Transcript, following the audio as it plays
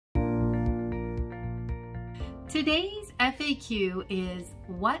Today's FAQ is,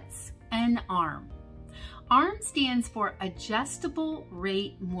 what's an ARM? ARM stands for Adjustable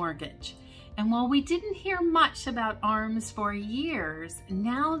Rate Mortgage. And while we didn't hear much about ARMs for years,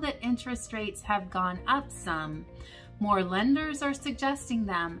 now that interest rates have gone up some, more lenders are suggesting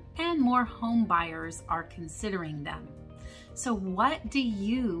them and more home buyers are considering them. So what do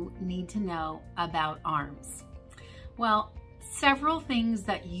you need to know about ARMs? Well, several things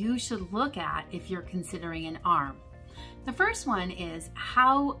that you should look at if you're considering an ARM. The first one is,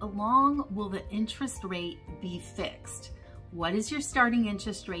 how long will the interest rate be fixed? What is your starting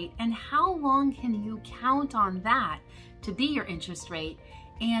interest rate and how long can you count on that to be your interest rate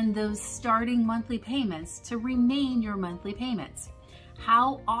and those starting monthly payments to remain your monthly payments?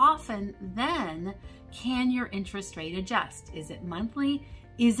 How often then can your interest rate adjust? Is it monthly?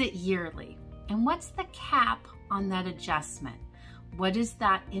 Is it yearly? And what's the cap on that adjustment? What is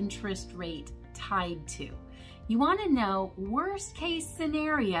that interest rate tied to? You want to know, worst case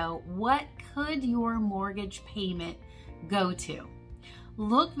scenario, what could your mortgage payment go to?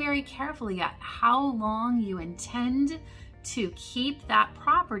 Look very carefully at how long you intend to keep that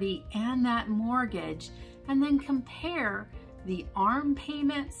property and that mortgage, and then compare the ARM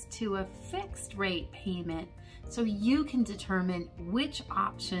payments to a fixed rate payment so you can determine which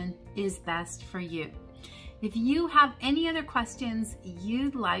option is best for you. If you have any other questions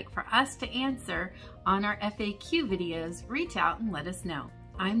you'd like for us to answer on our FAQ videos, reach out and let us know.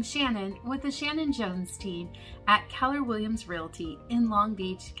 I'm Shannon with the Shannon Jones Team at Keller Williams Realty in Long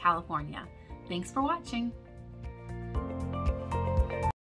Beach, California. Thanks for watching.